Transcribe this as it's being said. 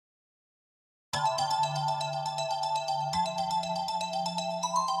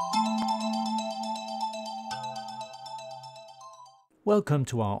Welcome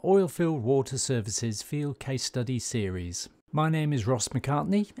to our Oilfield Water Services Field Case Study series. My name is Ross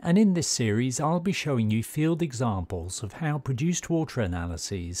McCartney, and in this series I'll be showing you field examples of how produced water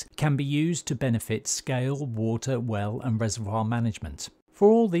analyses can be used to benefit scale, water, well and reservoir management. For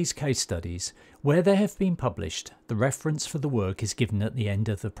all these case studies, where they have been published, the reference for the work is given at the end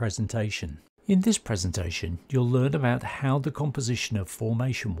of the presentation. In this presentation, you'll learn about how the composition of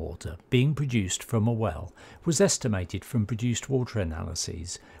formation water being produced from a well was estimated from produced water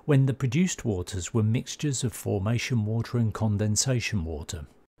analyses when the produced waters were mixtures of formation water and condensation water.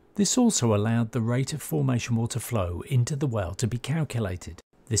 This also allowed the rate of formation water flow into the well to be calculated.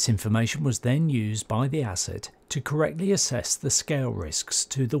 This information was then used by the asset to correctly assess the scale risks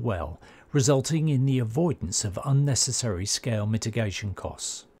to the well, resulting in the avoidance of unnecessary scale mitigation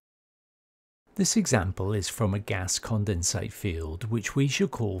costs. This example is from a gas condensate field, which we shall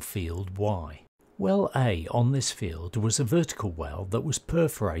call field Y. Well A on this field was a vertical well that was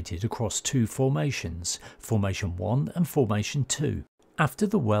perforated across two formations, formation 1 and formation 2. After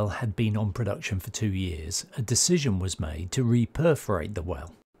the well had been on production for 2 years, a decision was made to reperforate the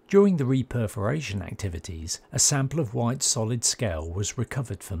well. During the reperforation activities, a sample of white solid scale was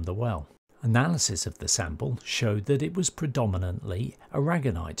recovered from the well. Analysis of the sample showed that it was predominantly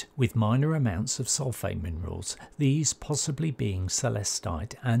aragonite with minor amounts of sulfate minerals, these possibly being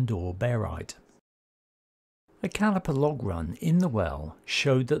celestite and/or barite. A caliper log run in the well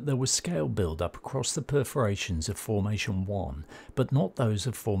showed that there was scale build-up across the perforations of formation 1, but not those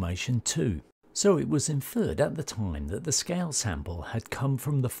of formation 2. So it was inferred at the time that the scale sample had come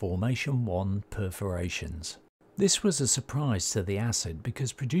from the formation 1 perforations. This was a surprise to the asset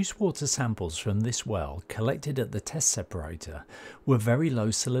because produced water samples from this well collected at the test separator were very low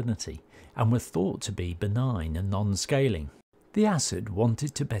salinity and were thought to be benign and non-scaling. The asset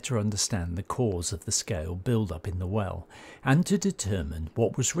wanted to better understand the cause of the scale build-up in the well and to determine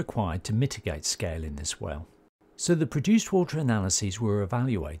what was required to mitigate scale in this well. So the produced water analyses were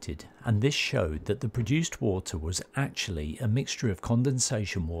evaluated, and this showed that the produced water was actually a mixture of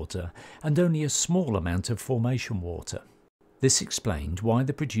condensation water and only a small amount of formation water. This explained why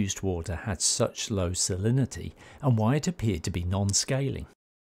the produced water had such low salinity and why it appeared to be non-scaling.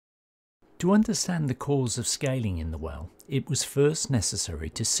 To understand the cause of scaling in the well, it was first necessary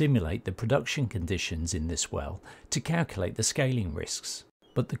to simulate the production conditions in this well to calculate the scaling risks.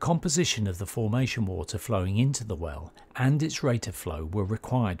 But the composition of the formation water flowing into the well and its rate of flow were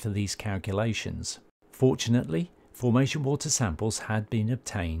required for these calculations. Fortunately, formation water samples had been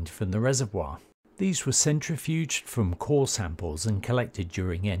obtained from the reservoir. These were centrifuged from core samples and collected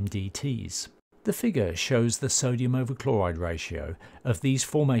during MDTs. The figure shows the sodium over chloride ratio of these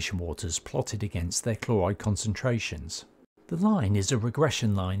formation waters plotted against their chloride concentrations. The line is a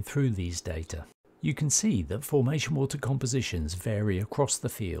regression line through these data. You can see that formation water compositions vary across the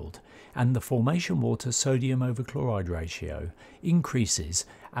field, and the formation water sodium over chloride ratio increases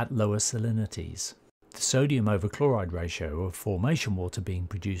at lower salinities. The sodium over chloride ratio of formation water being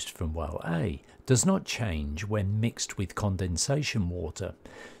produced from well A does not change when mixed with condensation water,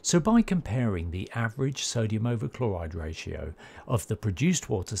 so by comparing the average sodium over chloride ratio of the produced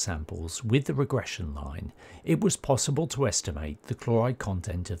water samples with the regression line, it was possible to estimate the chloride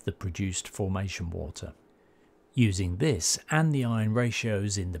content of the produced formation water. Using this and the iron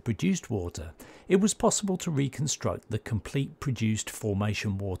ratios in the produced water, it was possible to reconstruct the complete produced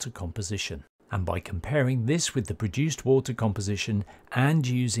formation water composition. And by comparing this with the produced water composition and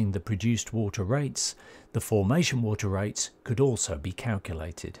using the produced water rates, the formation water rates could also be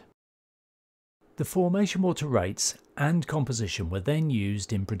calculated. The formation water rates and composition were then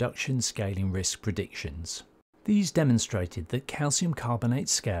used in production scaling risk predictions. These demonstrated that calcium carbonate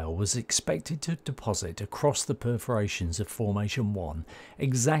scale was expected to deposit across the perforations of formation 1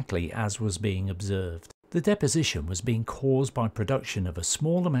 exactly as was being observed. The deposition was being caused by production of a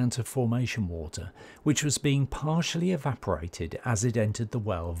small amount of formation water, which was being partially evaporated as it entered the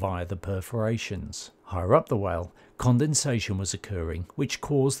well via the perforations. Higher up the well, condensation was occurring, which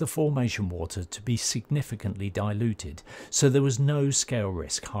caused the formation water to be significantly diluted, so there was no scale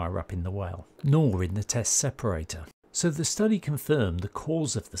risk higher up in the well, nor in the test separator. So the study confirmed the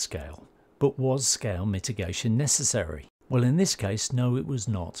cause of the scale, but was scale mitigation necessary? Well, in this case, no, it was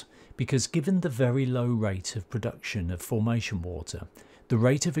not, because given the very low rate of production of formation water, the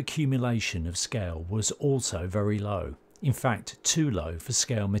rate of accumulation of scale was also very low, in fact too low for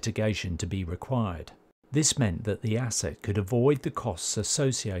scale mitigation to be required. This meant that the asset could avoid the costs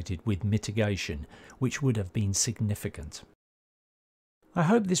associated with mitigation, which would have been significant. I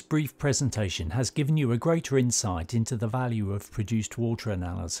hope this brief presentation has given you a greater insight into the value of produced water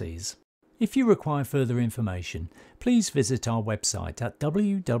analyses. If you require further information, please visit our website at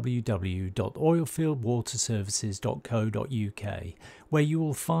www.oilfieldwaterservices.co.uk, where you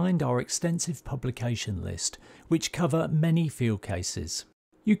will find our extensive publication list, which cover many field cases.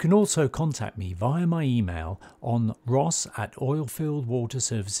 You can also contact me via my email on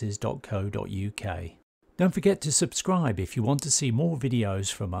ross@oilfieldwaterservices.co.uk. Don't forget to subscribe if you want to see more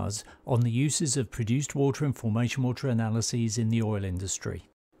videos from us on the uses of produced water and formation water analyses in the oil industry.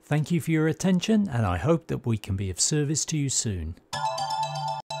 Thank you for your attention, and I hope that we can be of service to you soon.